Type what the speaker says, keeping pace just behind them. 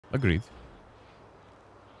Agreed.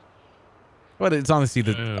 But it's honestly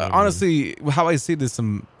honestly how I see this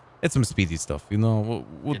it's some speedy stuff, you know.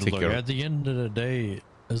 We'll take care of it. At the end of the day,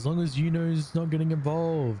 as long as Yuno's not getting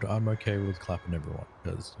involved, I'm okay with clapping everyone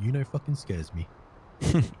because Yuno fucking scares me.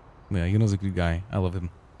 Yeah, Yuno's a good guy. I love him.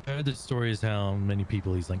 I heard the stories how many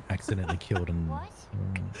people he's like accidentally killed, and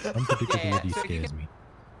unpredictability scares me.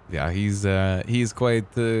 Yeah, he's quite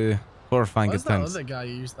horrifying at times. What's that other guy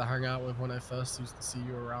you used to hang out with when I first used to see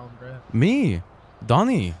you around, bro? Me,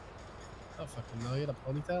 Donnie. I don't fucking know. You had a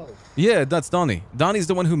ponytail. Yeah, that's Donnie. Donnie's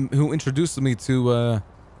the one who introduced me to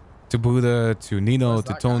Buddha, to Nino,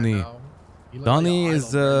 to Tony. Donnie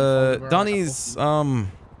is Donnie's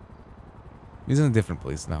he's in a different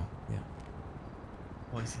place now. Yeah.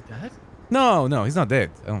 Why is he dead? No, he's not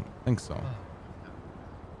dead. I don't think so. Oh.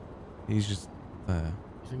 He's just You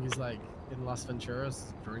think he's like in Las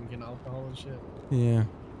Venturas drinking alcohol and shit? Yeah,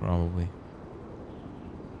 probably.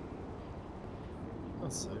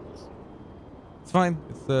 That sucks. It's fine.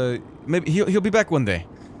 It's maybe he'll be back one day.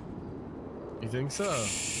 You think so?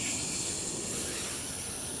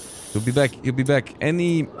 He'll be back. He'll be back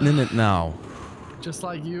any minute now. Just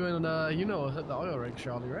like you and Yuno hit the oil rig,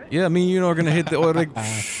 Charlie, right? Yeah, me and Yuno are gonna hit the oil rig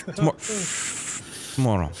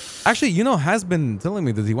tomorrow. Actually, Yuno has been telling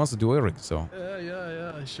me that he wants to do oil rig, so. Yeah.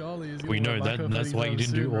 Charlie is. We know that. That's why you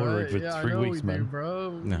didn't do oil rig for 3 weeks, man.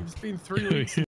 Bro. No. It's been 3 weeks.